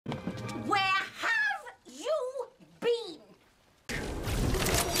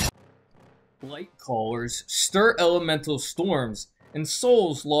Blightcallers stir elemental storms, and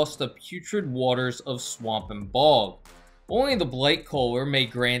souls lost the putrid waters of swamp and bog. Only the Blightcaller may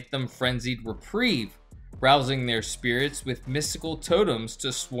grant them frenzied reprieve, rousing their spirits with mystical totems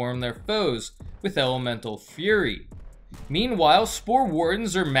to swarm their foes with elemental fury. Meanwhile, Spore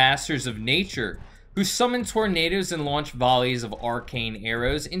Wardens are masters of nature, who summon tornadoes and launch volleys of arcane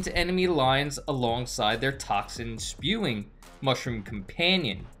arrows into enemy lines alongside their toxin-spewing mushroom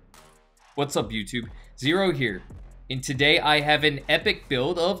companion. What's up, YouTube? Zero here, and today I have an epic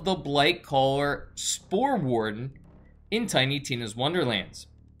build of the Blightcaller Spore Warden in Tiny Tina's Wonderlands.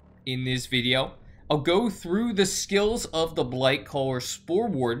 In this video, I'll go through the skills of the Blightcaller Spore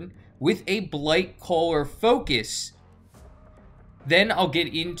Warden with a Blightcaller focus. Then I'll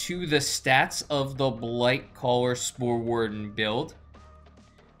get into the stats of the Blightcaller Spore Warden build.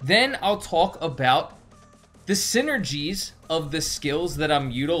 Then I'll talk about the synergies of the skills that I'm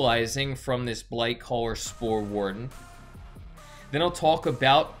utilizing from this Blightcaller Spore Warden. Then I'll talk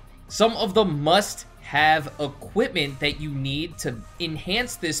about some of the must-have equipment that you need to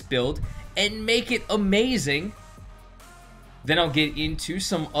enhance this build and make it amazing. Then I'll get into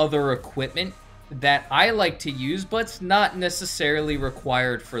some other equipment that I like to use, but it's not necessarily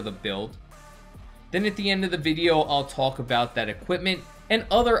required for the build. Then at the end of the video, I'll talk about that equipment and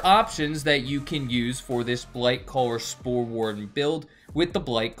other options that you can use for this Blightcaller Spore Warden build with the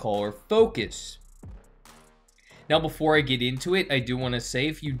Blightcaller focus. Now, before I get into it, I do want to say,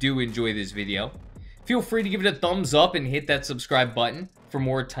 if you do enjoy this video, feel free to give it a thumbs up and hit that subscribe button for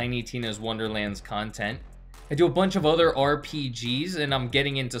more Tiny Tina's Wonderlands content. I do a bunch of other RPGs, and I'm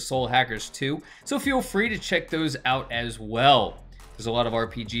getting into Soul Hackers too, so feel free to check those out as well. There's a lot of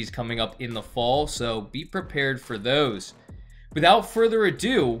RPGs coming up in the fall, so be prepared for those. Without further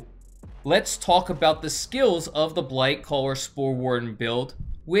ado, let's talk about the skills of the Blightcaller Spore Warden build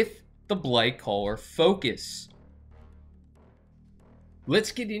with the Blightcaller focus.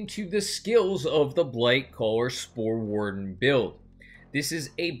 Let's get into the skills of the Blightcaller Spore Warden build. This is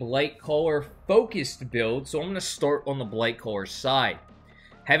a Blightcaller focused build, so I'm going to start on the Blightcaller side.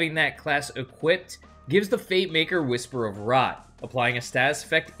 Having that class equipped gives the Fate Maker Whisper of Rot. Applying a status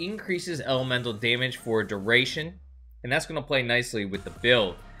effect increases elemental damage for a duration, and that's going to play nicely with the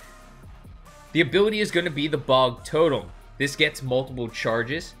build. The ability is going to be the Bog Totem. This gets multiple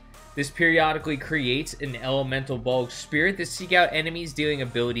charges. This periodically creates an elemental bog spirit that seek out enemies dealing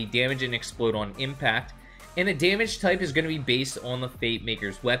ability damage and explode on impact. And the damage type is going to be based on the Fate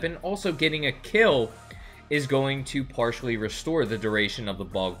Maker's weapon. Also, getting a kill is going to partially restore the duration of the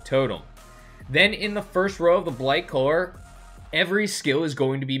Bog Totem. Then in the first row of the Blightcaller, every skill is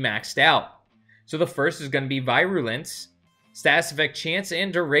going to be maxed out. So the first is going to be Virulence. Status effect chance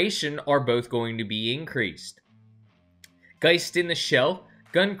and duration are both going to be increased. Geist in the Shell.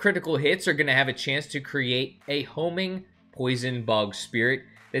 Gun critical hits are going to have a chance to create a homing poison bog spirit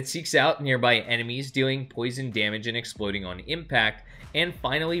that seeks out nearby enemies, dealing poison damage and exploding on impact. And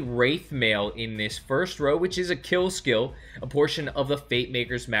finally, Wraith Mail in this first row, which is a kill skill. A portion of the Fate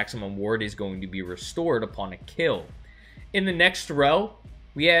Maker's maximum ward is going to be restored upon a kill. In the next row,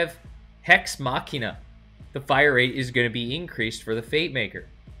 we have Hex Machina. The fire rate is going to be increased for the Fate Maker.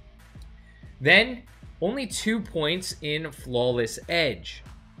 Then, only 2 points in Flawless Edge.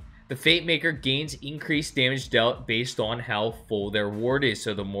 The Fate Maker gains increased damage dealt based on how full their ward is.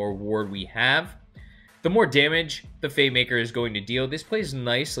 So the more ward we have, the more damage the Fate Maker is going to deal. This plays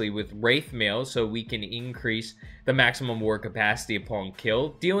nicely with Wraith Mail, so we can increase the maximum ward capacity upon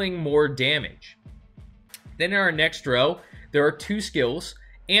kill, dealing more damage. Then in our next row, there are 2 skills.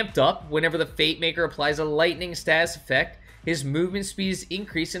 Amped Up, whenever the Fate Maker applies a lightning status effect, his movement speed is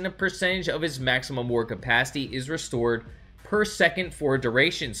increased and the percentage of his maximum ward capacity is restored per second for a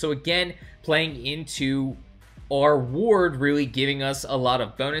duration. So again, playing into our ward, really giving us a lot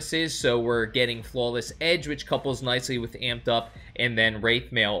of bonuses. So we're getting Flawless Edge, which couples nicely with Amped Up, and then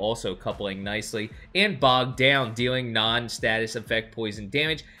Wraith Mail also coupling nicely. And Bogged Down, dealing non-status effect poison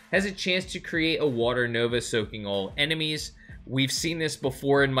damage, has a chance to create a Water Nova soaking all enemies. We've seen this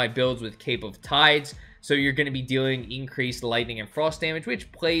before in my builds with Cape of Tides. So you're going to be dealing increased lightning and frost damage,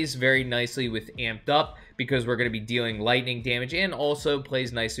 which plays very nicely with Amped Up because we're going to be dealing lightning damage, and also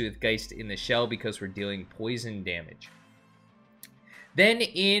plays nicely with Geist in the Shell because we're dealing poison damage. Then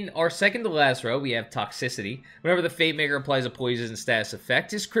in our second to last row, we have Toxicity. Whenever the Fate Maker applies a poison status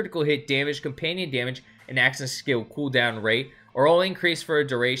effect, his critical hit damage, companion damage, and action skill cooldown rate are all increased for a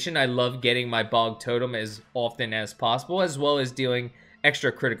duration. I love getting my Bog Totem as often as possible, as well as dealing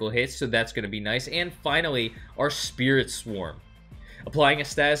extra critical hits, so that's going to be nice. And finally, our Spirit Swarm. Applying a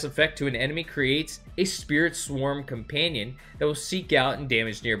status effect to an enemy creates a Spirit Swarm companion that will seek out and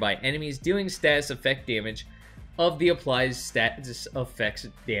damage nearby enemies, dealing status effect damage of the applied status effects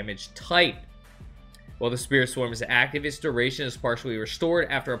damage type. While the Spirit Swarm is active, its duration is partially restored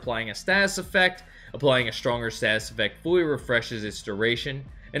after applying a status effect. Applying a stronger status effect fully refreshes its duration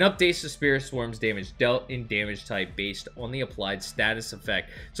and updates the Spirit Swarm's damage dealt in damage type based on the applied status effect.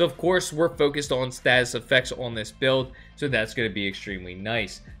 So of course, we're focused on status effects on this build, so that's going to be extremely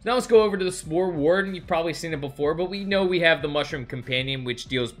nice. Now let's go over to the Spore Warden. You've probably seen it before, but we know we have the Mushroom Companion, which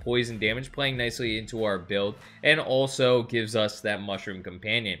deals poison damage, playing nicely into our build, and also gives us that Mushroom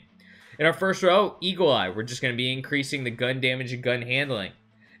Companion. In our first row, Eagle Eye, we're just going to be increasing the gun damage and gun handling.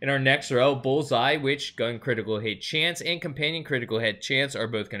 In our next row, Bullseye, which gun critical hit chance and companion critical hit chance are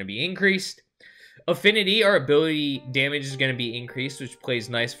both going to be increased. Affinity, our ability damage is going to be increased, which plays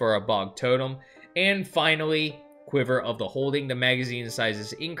nice for our Bog Totem. And finally, Quiver of the Holding, the magazine size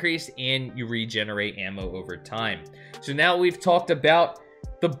is increased and you regenerate ammo over time. So now we've talked about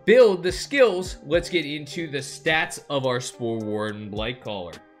the build, the skills, let's get into the stats of our Spore Warden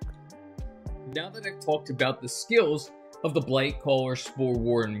Blightcaller. Now that I've talked about the skills of the Blightcaller Spore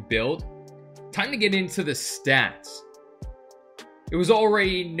Warden build, time to get into the stats. It was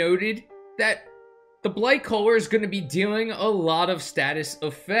already noted that the Blightcaller is going to be dealing a lot of status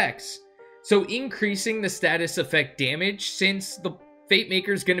effects. So increasing the status effect damage, since the Fate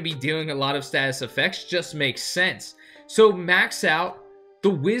Maker is going to be dealing a lot of status effects, just makes sense. So max out the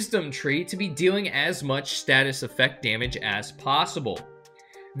Wisdom tree to be dealing as much status effect damage as possible.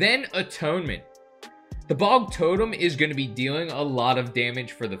 Then Atonement. The Bog Totem is going to be dealing a lot of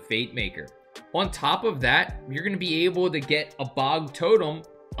damage for the Fate Maker. On top of that, you're going to be able to get a Bog Totem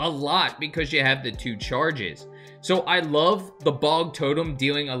a lot because you have the 2 charges. So I love the Bog Totem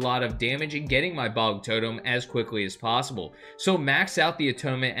dealing a lot of damage and getting my Bog Totem as quickly as possible. So max out the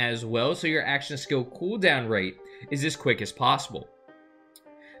Atonement as well so your action skill cooldown rate is as quick as possible.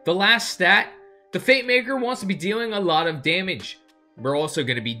 The last stat, the Fate Maker wants to be dealing a lot of damage. We're also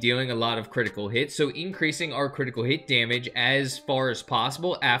going to be dealing a lot of critical hits, so increasing our critical hit damage as far as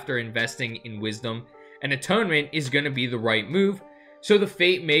possible after investing in Wisdom and Atonement is going to be the right move, so the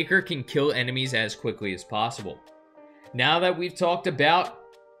Fate Maker can kill enemies as quickly as possible. Now that we've talked about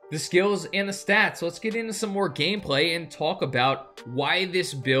the skills and the stats, let's get into some more gameplay and talk about why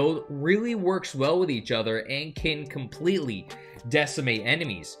this build really works well with each other and can completely decimate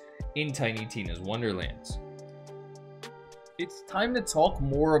enemies in Tiny Tina's Wonderlands. It's time to talk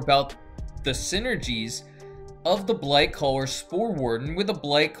more about the synergies of the Blightcaller Spore Warden with a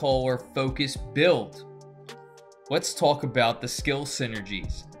Blightcaller focused build. Let's talk about the skill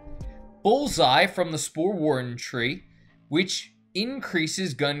synergies. Bullseye from the Spore Warden tree, which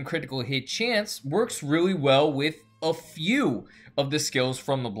increases gun critical hit chance, works really well with a few of the skills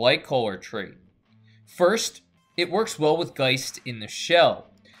from the Blightcaller tree. First, it works well with Geist in the Shell,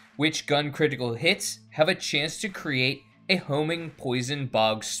 which gun critical hits have a chance to create a homing poison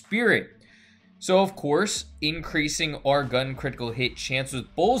bog spirit. So of course, increasing our gun critical hit chance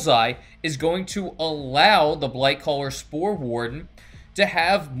with Bullseye is going to allow the Blightcaller Spore Warden to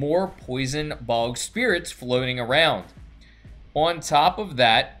have more poison bog spirits floating around. On top of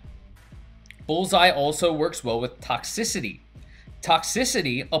that, Bullseye also works well with Toxicity.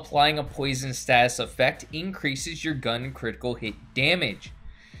 Toxicity, applying a poison status effect, increases your gun critical hit damage.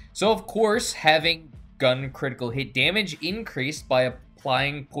 So of course, having gun critical hit damage increased by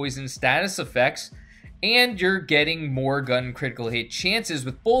applying poison status effects, and you're getting more gun critical hit chances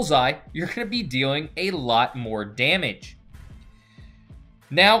with Bullseye, you're going to be dealing a lot more damage.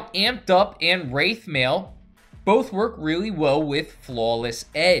 Now, Amped Up and Wraithmail both work really well with Flawless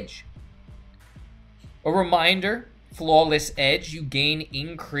Edge. A reminder, Flawless Edge, you gain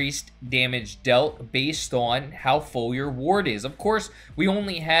increased damage dealt based on how full your ward is. Of course, we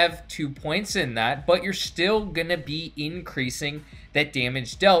only have 2 points in that, but you're still going to be increasing that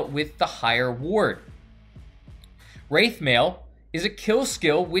damage dealt with the higher ward. Wraithmail is a kill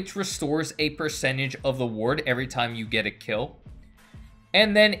skill which restores a percentage of the ward every time you get a kill.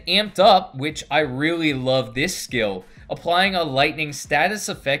 And then Amped Up, which I really love this skill. Applying a lightning status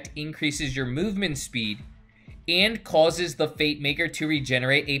effect increases your movement speed and causes the Fate Maker to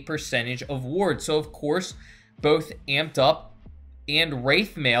regenerate a percentage of ward. So of course, both Amped Up and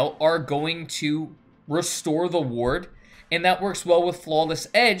Wraithmail are going to restore the ward, and that works well with Flawless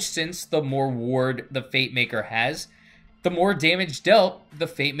Edge, since the more ward the Fate Maker has, the more damage dealt the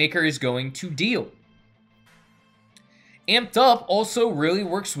Fate Maker is going to deal. Amped Up also really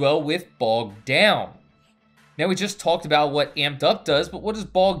works well with Bogged Down. Now, we just talked about what Amped Up does, but what does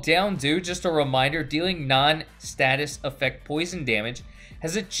Bogged Down do? Just a reminder, dealing non-status effect poison damage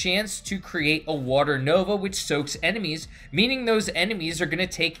has a chance to create a Water Nova which soaks enemies, meaning those enemies are going to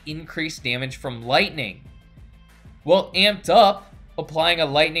take increased damage from lightning. Well, Amped Up, applying a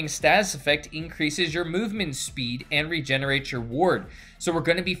lightning status effect increases your movement speed and regenerates your ward. So we're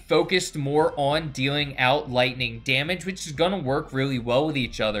going to be focused more on dealing out lightning damage, which is going to work really well with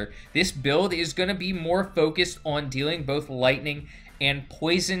each other. This build is going to be more focused on dealing both lightning and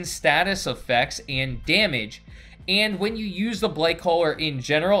poison status effects and damage. And when you use the Blightcaller in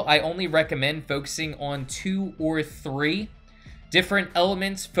general, I only recommend focusing on 2 or 3 different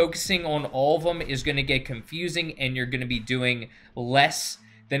elements. Focusing on all of them is going to get confusing, and you're going to be doing less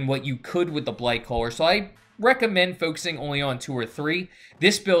than what you could with the Blightcaller. So I recommend focusing only on 2 or 3.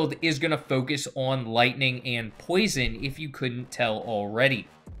 This build is going to focus on lightning and poison, if you couldn't tell already.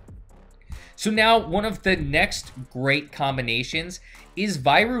 So now, one of the next great combinations is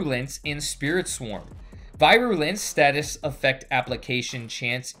Virulence and Spirit Swarm. Virulence status effect application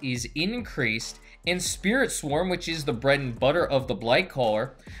chance is increased, and Spirit Swarm, which is the bread and butter of the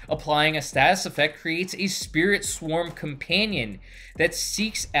Blightcaller, applying a status effect creates a Spirit Swarm companion that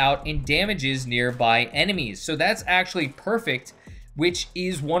seeks out and damages nearby enemies. So that's actually perfect, which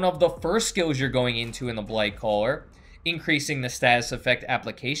is one of the first skills you're going into in the Blightcaller, increasing the status effect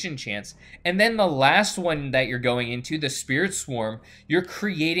application chance. And then the last one that you're going into, the Spirit Swarm, you're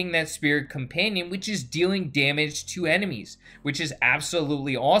creating that Spirit Companion, which is dealing damage to enemies, which is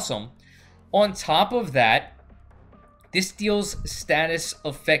absolutely awesome. On top of that, this deals status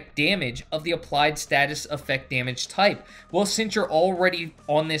effect damage of the applied status effect damage type. Well, since you're already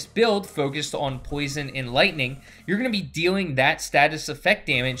on this build focused on poison and lightning, you're going to be dealing that status effect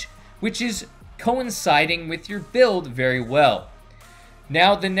damage, which is coinciding with your build very well.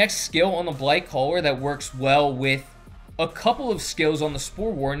 Now, the next skill on the Blightcaller that works well with a couple of skills on the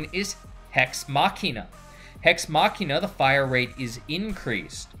Spore Warden is Hex Machina. Hex Machina, the fire rate is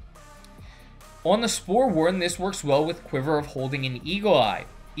increased. On the Spore Warden, this works well with Quiver of Holding and Eagle Eye.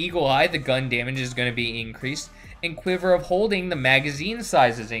 Eagle Eye, the gun damage is going to be increased, and Quiver of Holding, the magazine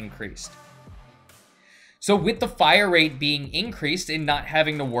size is increased. So with the fire rate being increased and not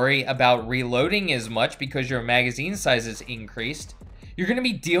having to worry about reloading as much because your magazine size is increased, you're going to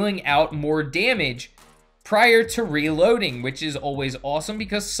be dealing out more damage prior to reloading, which is always awesome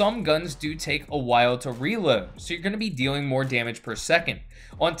because some guns do take a while to reload. So you're going to be dealing more damage per second.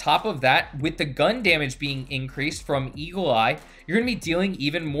 On top of that, with the gun damage being increased from Eagle Eye, you're going to be dealing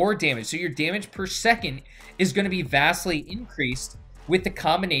even more damage. So your damage per second is going to be vastly increased with the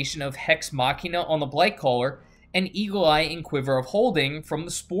combination of Hex Machina on the Blightcaller and Eagle Eye and Quiver of Holding from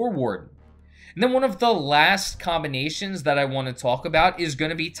the Spore Warden. And then one of the last combinations that I want to talk about is going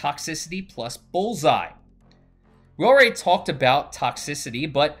to be Toxicity plus Bullseye. We already talked about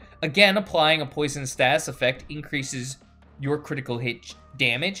Toxicity, but again, applying a poison status effect increases your critical hit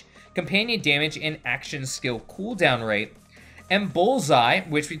damage, companion damage, and action skill cooldown rate. And Bullseye,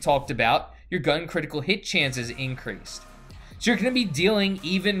 which we talked about, your gun critical hit chance is increased. So you're going to be dealing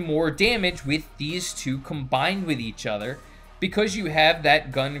even more damage with these two combined with each other because you have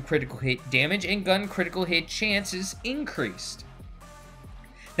that gun critical hit damage and gun critical hit chances increased.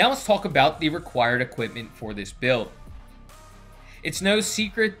 Now let's talk about the required equipment for this build. It's no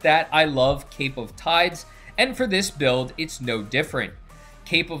secret that I love Cape of Tides, and for this build, it's no different.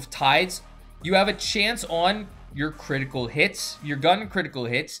 Cape of Tides, you have a chance on your critical hits, your gun critical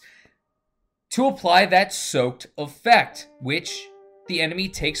hits, to apply that soaked effect, which the enemy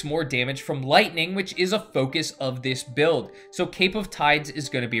takes more damage from lightning, which is a focus of this build. So Cape of Tides is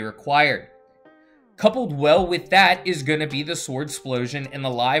going to be required. Coupled well with that is going to be the Sword Explosion and the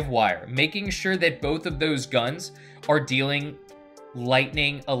Live Wire, making sure that both of those guns are dealing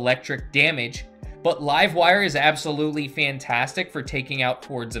lightning electric damage. But Live Wire is absolutely fantastic for taking out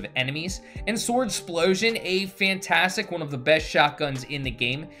hordes of enemies, and Sword Explosion, a fantastic, one of the best shotguns in the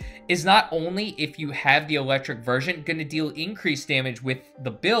game, is not only, if you have the electric version, going to deal increased damage with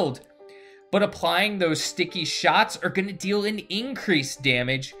the build, but applying those sticky shots are going to deal an increased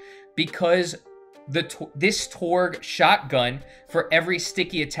damage because this Torg shotgun, for every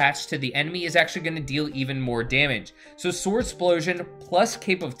sticky attached to the enemy, is actually going to deal even more damage. So Sword Explosion plus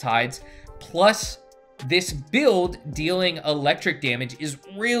Cape of Tides plus this build dealing electric damage is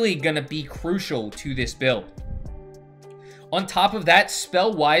really going to be crucial to this build. On top of that,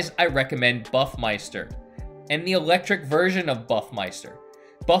 spell-wise, I recommend Buffmeister and the electric version of Buffmeister.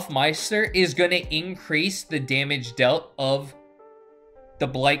 Buffmeister is going to increase the damage dealt of the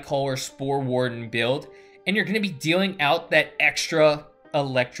Blightcaller Spore Warden build, and you're going to be dealing out that extra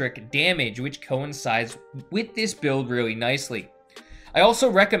electric damage, which coincides with this build really nicely. I also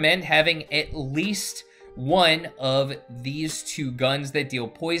recommend having at least one of these two guns that deal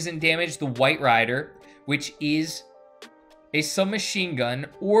poison damage, the White Rider, which is a submachine gun,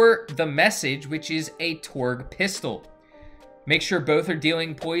 or the Message, which is a Torgue pistol. Make sure both are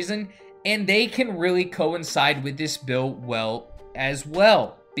dealing poison, and they can really coincide with this build well as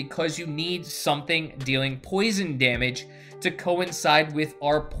well, because you need something dealing poison damage to coincide with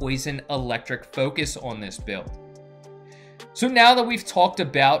our poison electric focus on this build. So now that we've talked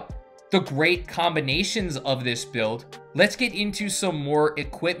about the great combinations of this build, let's get into some more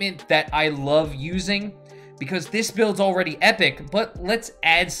equipment that I love using, because this build's already epic, but let's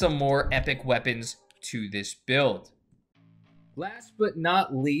add some more epic weapons to this build. Last but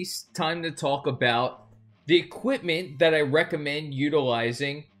not least, time to talk about the equipment that I recommend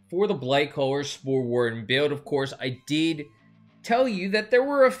utilizing for the Blightcaller Spore Warden build. Of course, I did tell you that there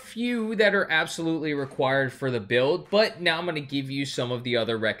were a few that are absolutely required for the build, but now I'm going to give you some of the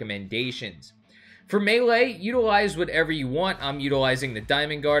other recommendations. For melee, utilize whatever you want. I'm utilizing the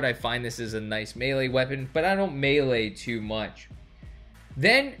Diamond Guard. I find this is a nice melee weapon, but I don't melee too much.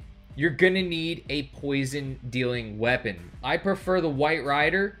 Then you're going to need a poison dealing weapon. I prefer the White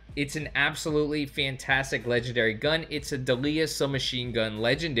Rider. It's an absolutely fantastic legendary gun. It's a Delia submachine gun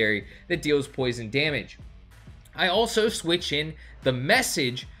legendary that deals poison damage. I also switch in the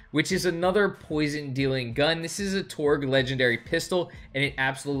Message, which is another poison dealing gun. This is a Torgue legendary pistol, and it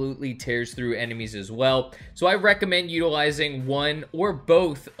absolutely tears through enemies as well. So I recommend utilizing one or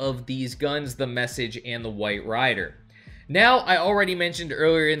both of these guns, the Message and the White Rider. Now, I already mentioned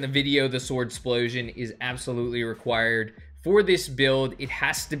earlier in the video, the Sword Explosion is absolutely required for this build. It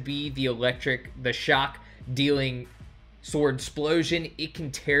has to be the shock dealing Sword Explosion. It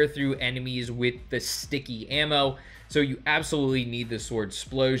can tear through enemies with the sticky ammo, so you absolutely need the Sword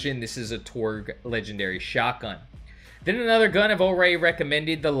Explosion. This is a Torgue legendary shotgun. Then another gun I've already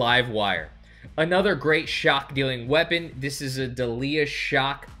recommended, the Live Wire. Another great shock dealing weapon. This is a Delia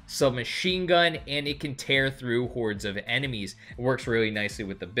shock submachine gun, and it can tear through hordes of enemies. It works really nicely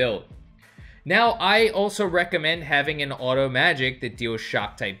with the build. Now, I also recommend having an auto magic that deals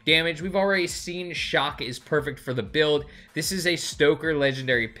shock type damage. We've already seen shock is perfect for the build. This is a Stoker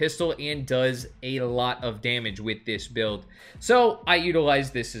legendary pistol and does a lot of damage with this build, so I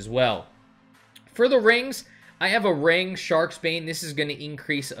utilize this as well. For the rings, I have a ring, Shark's Bane. This is going to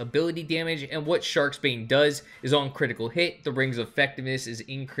increase ability damage, and what Shark's Bane does is on critical hit, the ring's effectiveness is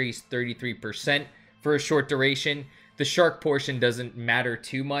increased 33% for a short duration. The shark portion doesn't matter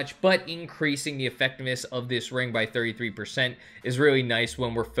too much, but increasing the effectiveness of this ring by 33% is really nice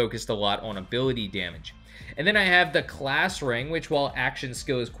when we're focused a lot on ability damage. And then I have the class ring, which while action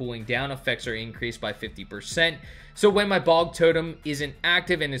skill is cooling down, effects are increased by 50%. So when my Bog Totem isn't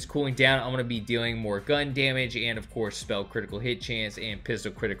active and is cooling down, I'm going to be dealing more gun damage and, of course, spell critical hit chance and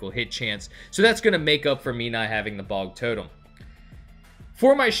pistol critical hit chance. So that's going to make up for me not having the Bog Totem.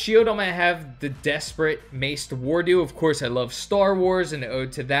 For my shield, I'm going to have the Desperate Maced Wardo. Of course, I love Star Wars and an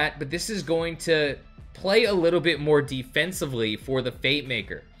ode to that, but this is going to play a little bit more defensively for the Fate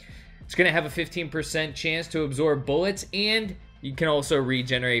Maker. It's going to have a 15% chance to absorb bullets, and you can also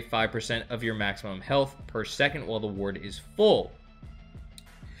regenerate 5% of your maximum health per second while the ward is full.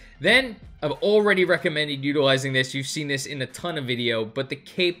 Then, I've already recommended utilizing this. You've seen this in a ton of video, but the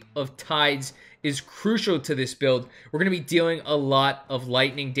Cape of Tides is crucial to this build. We're going to be dealing a lot of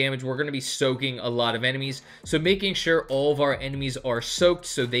lightning damage. We're going to be soaking a lot of enemies. So making sure all of our enemies are soaked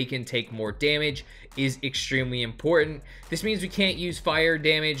so they can take more damage is extremely important. This means we can't use fire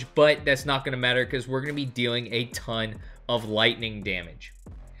damage, but that's not going to matter because we're going to be dealing a ton of lightning damage.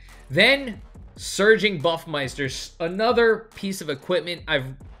 Then, Surging Buffmeister, another piece of equipment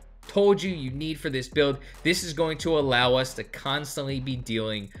I've told you need for this build. This is going to allow us to constantly be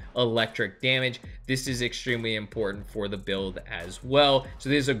dealing electric damage. This is extremely important for the build as well. So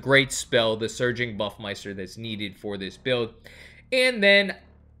this is a great spell, the Surging Buffmeister, that's needed for this build. And then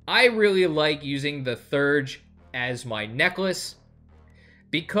I really like using the Thurge as my necklace,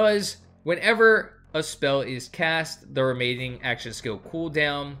 because whenever a spell is cast, the remaining action skill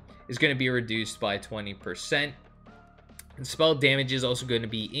cooldown is going to be reduced by 20%. And spell damage is also going to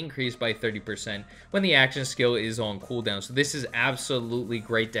be increased by 30% when the action skill is on cooldown. So this is absolutely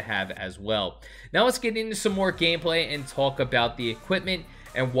great to have as well. Now let's get into some more gameplay and talk about the equipment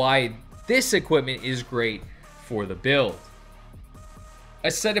and why this equipment is great for the build. I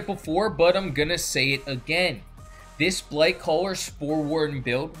said it before, but I'm going to say it again. This Blightcaller Spore Warden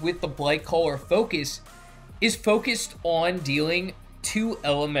build with the Blightcaller focus is focused on dealing 2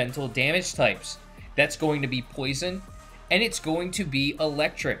 elemental damage types. That's going to be poison and it's going to be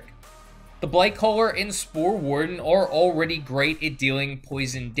electric. The Blightcaller and Spore Warden are already great at dealing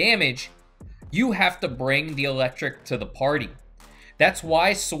poison damage. You have to bring the electric to the party. That's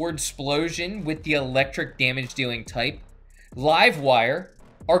why Sword Explosion with the electric damage dealing type, Livewire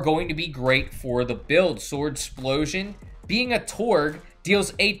are going to be great for the build. Sword Explosion, being a Torg,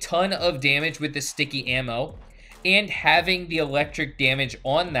 deals a ton of damage with the sticky ammo, and having the electric damage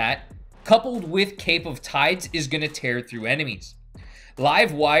on that, coupled with Cape of Tides, is going to tear through enemies.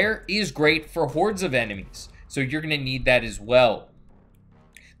 Livewire is great for hordes of enemies, so you're going to need that as well.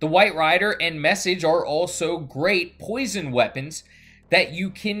 The White Rider and Message are also great poison weapons that you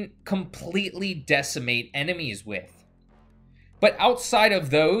can completely decimate enemies with. But outside of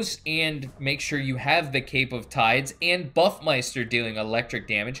those, and make sure you have the Cape of Tides and Buffmeister dealing electric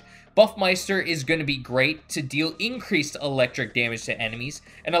damage, Buffmeister is going to be great to deal increased electric damage to enemies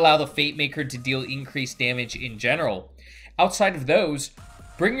and allow the Fate Maker to deal increased damage in general. Outside of those,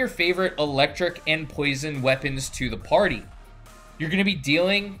 bring your favorite electric and poison weapons to the party. You're going to be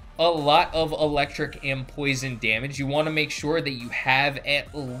dealing a lot of electric and poison damage. You want to make sure that you have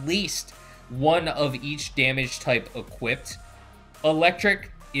at least one of each damage type equipped.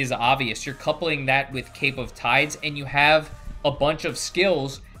 Electric is obvious. You're coupling that with Cape of Tides, and you have a bunch of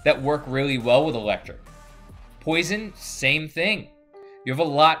skills that work really well with electric. Poison, same thing. You have a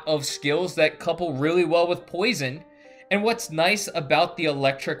lot of skills that couple really well with poison. And what's nice about the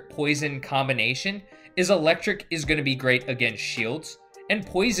electric poison combination is electric is going to be great against shields, and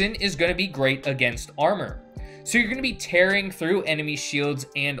poison is going to be great against armor. So you're going to be tearing through enemy shields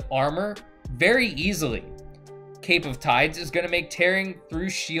and armor very easily. Cape of Tides is going to make tearing through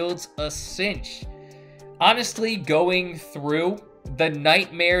shields a cinch. Honestly, going through the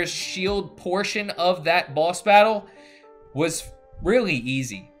Nightmare's shield portion of that boss battle was really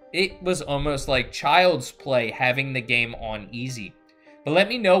easy. It was almost like child's play having the game on easy. But let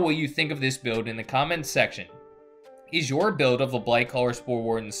me know what you think of this build in the comments section. Is your build of the Blightcaller Spore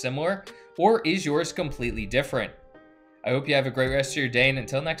Warden similar, or is yours completely different? I hope you have a great rest of your day, and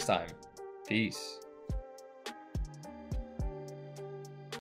until next time, peace.